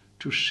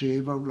to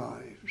save our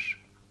lives.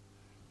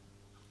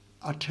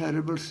 A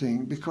terrible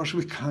thing, because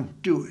we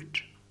can't do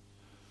it.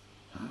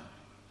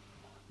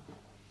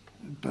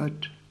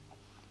 But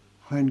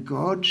when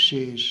God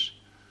says,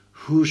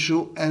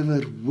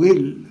 whosoever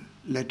will,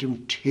 let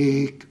him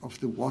take of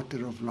the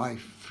water of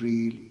life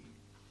freely,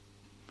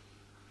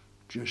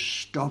 just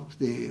stop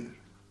there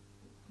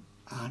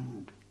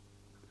and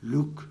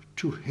look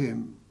to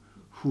him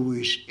who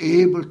is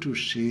able to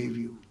save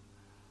you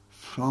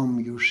from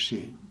your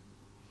sin.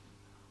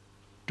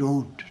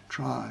 Don't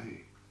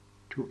try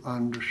to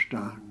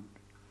understand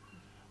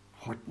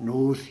what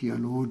no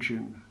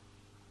theologian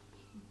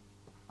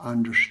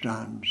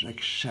understands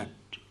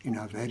except in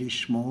a very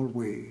small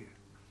way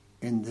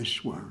in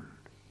this world.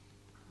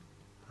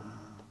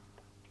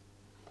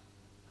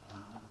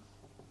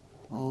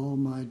 Oh,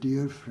 my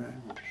dear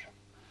friends,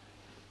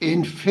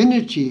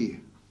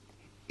 infinity,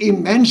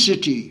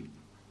 immensity,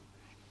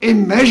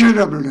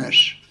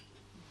 immeasurableness.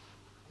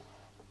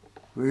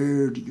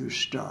 Where do you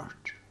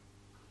start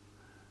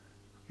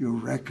your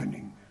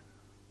reckoning?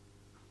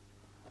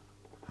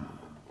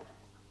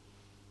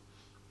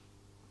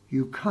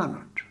 You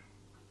cannot.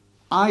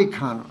 I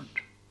cannot.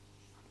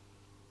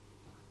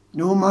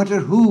 No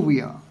matter who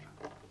we are.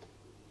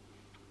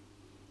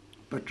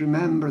 But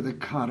remember the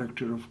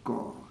character of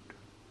God.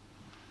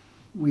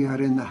 We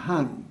are in the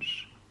hands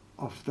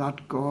of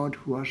that God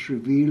who has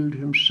revealed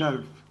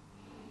himself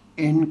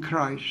in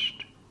Christ.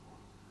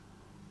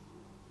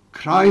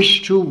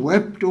 Christ who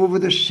wept over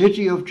the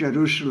city of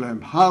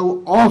Jerusalem,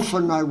 how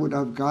often I would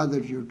have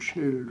gathered your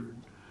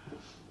children,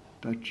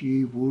 but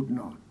ye would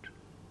not.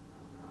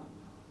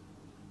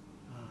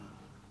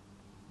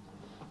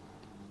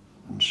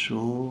 And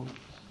so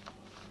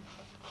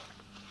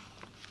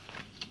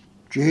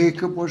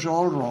Jacob was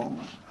all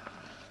wrong,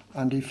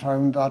 and he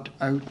found that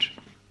out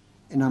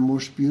in a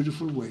most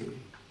beautiful way.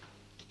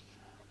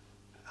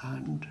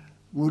 And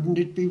wouldn't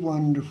it be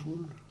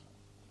wonderful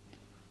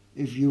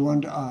if you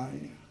and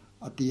I,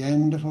 at the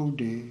end of our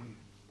day,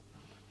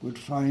 would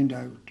find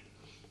out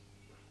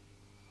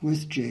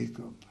with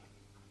Jacob,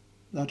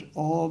 that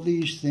all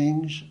these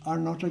things are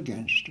not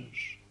against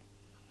us,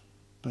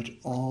 but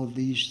all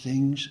these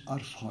things are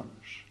for us.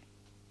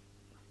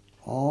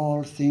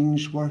 All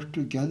things work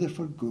together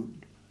for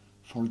good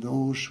for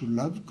those who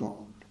love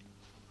God,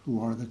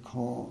 who are the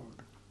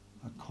called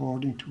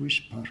according to his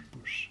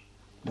purpose.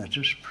 Let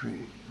us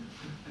pray.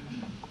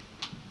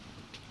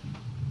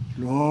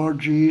 Lord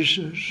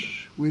Jesus,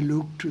 we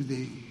look to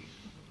thee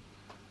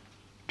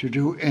to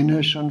do in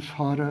us and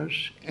for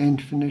us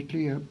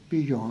infinitely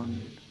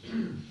beyond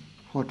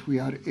what we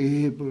are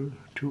able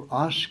to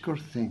ask or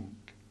think,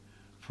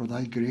 for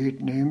thy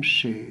great name's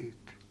sake.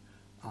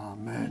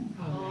 Amen.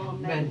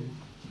 Amen.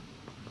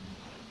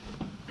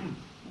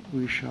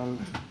 We shall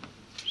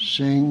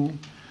sing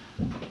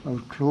our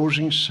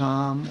closing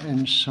psalm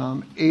in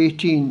Psalm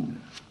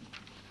 18,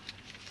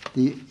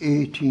 the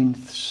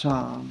 18th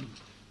Psalm.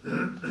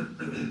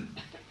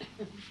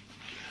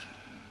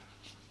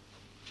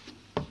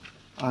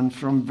 And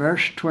from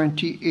verse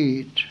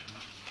 28,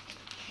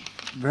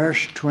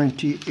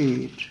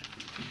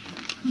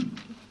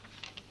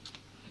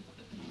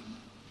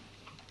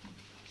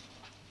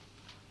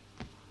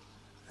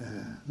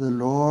 the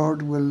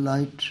Lord will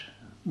light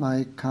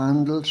my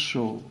candle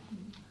so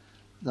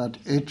that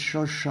it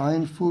shall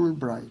shine full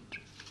bright.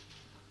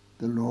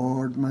 The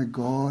Lord my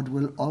God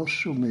will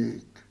also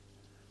make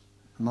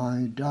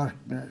my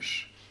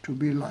darkness to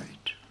be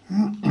light.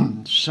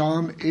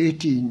 Psalm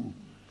 18,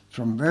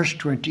 from verse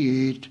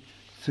 28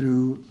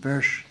 through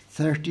verse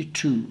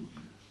 32,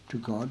 to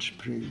God's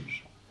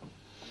praise.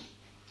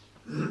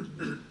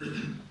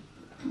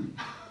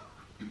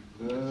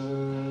 The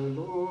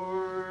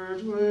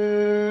Lord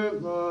will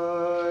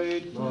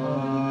light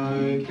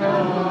my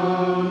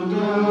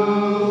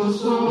candle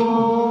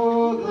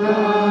so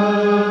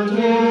that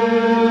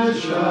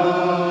it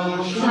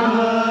shall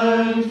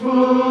shine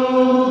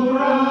full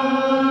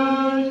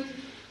bright.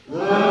 The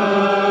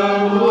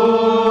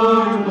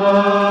Lord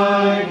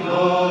my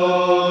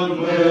God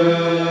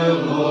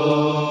will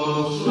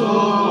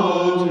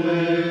also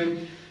make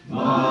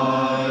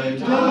my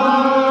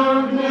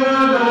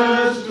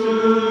darkness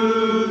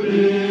to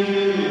be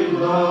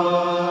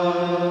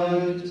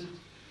light.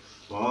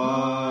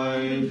 By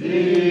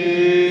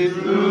thee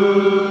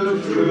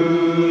through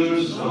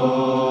truths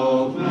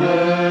of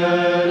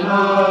men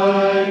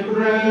I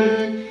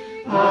break,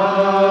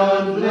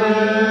 and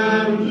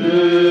them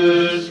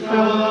discomfort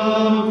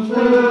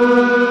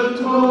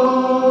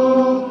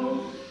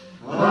all,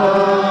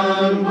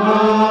 and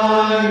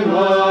by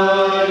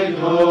my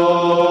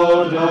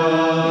God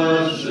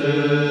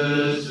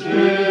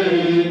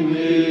assisting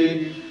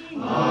me,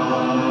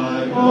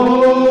 I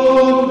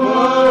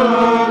overleap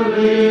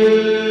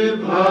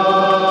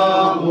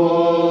the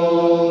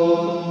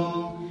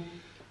wall.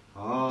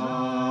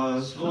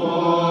 As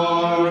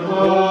for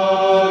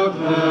God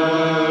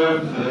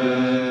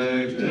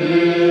perfect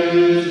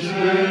is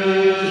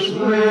his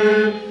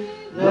way,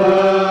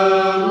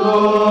 the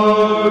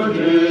Lord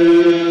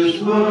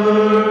his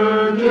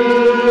word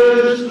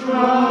is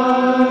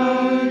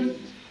tried.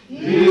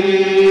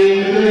 He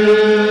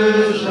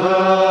is a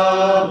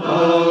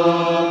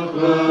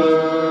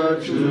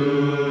buckler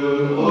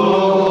to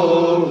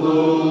all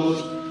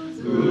those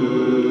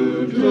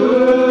who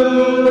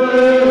do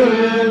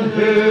in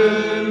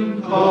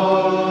him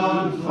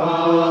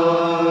confide.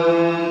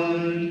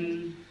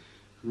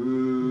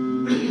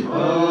 Who the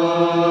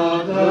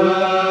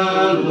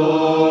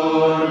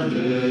Lord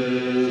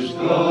is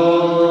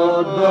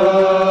God,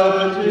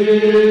 but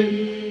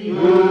he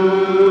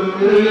who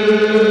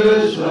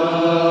is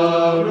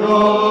a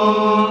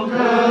rock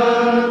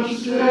and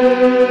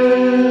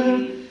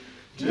stay.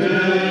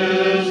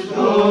 'Tis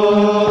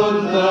God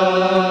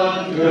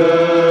that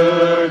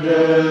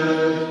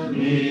girdeth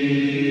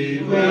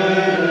me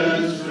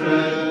with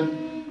strength,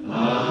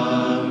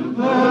 and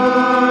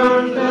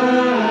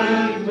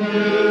perfect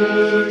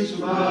makes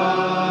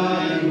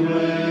my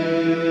way.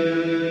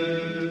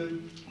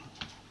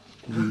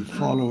 The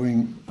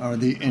following are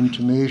the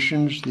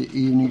intimations: the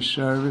evening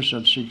service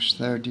at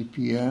 6:30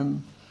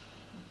 p.m.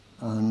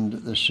 and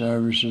the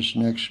services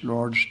next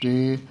Lord's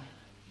Day,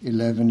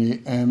 11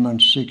 a.m. and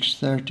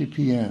 6:30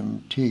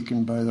 p.m.,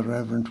 taken by the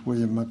Reverend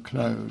William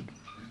MacLeod.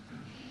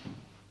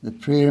 The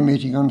prayer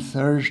meeting on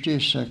Thursday,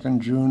 2nd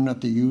June, at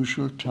the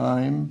usual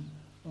time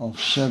of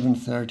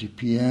 7:30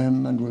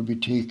 p.m. and will be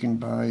taken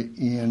by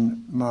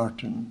Ian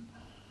Martin.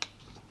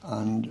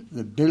 And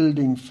the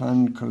building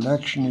fund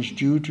collection is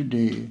due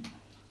today.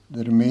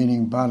 The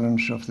remaining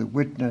balance of the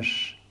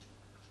witnesses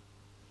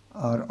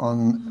are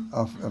on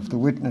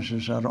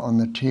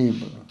the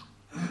table.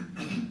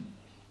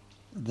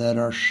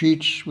 There are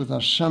sheets with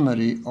a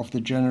summary of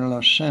the General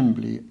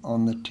Assembly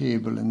on the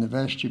table in the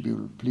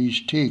vestibule. Please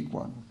take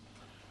one.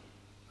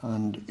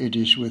 And it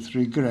is with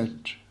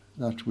regret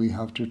that we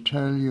have to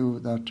tell you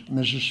that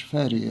Mrs.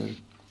 Ferrier,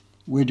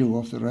 widow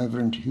of the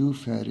Reverend Hugh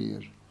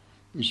Ferrier,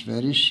 is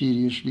very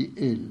seriously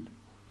ill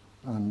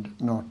and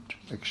not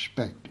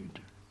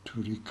expected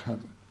to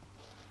recover.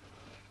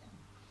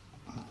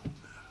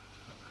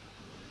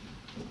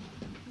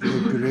 The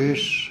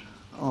grace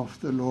of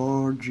the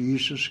Lord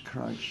Jesus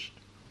Christ,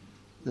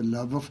 the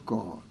love of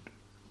God,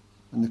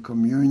 and the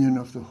communion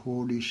of the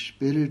Holy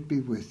Spirit be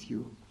with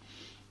you.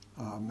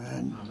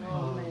 Amen.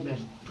 Amen.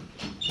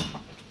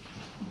 Amen.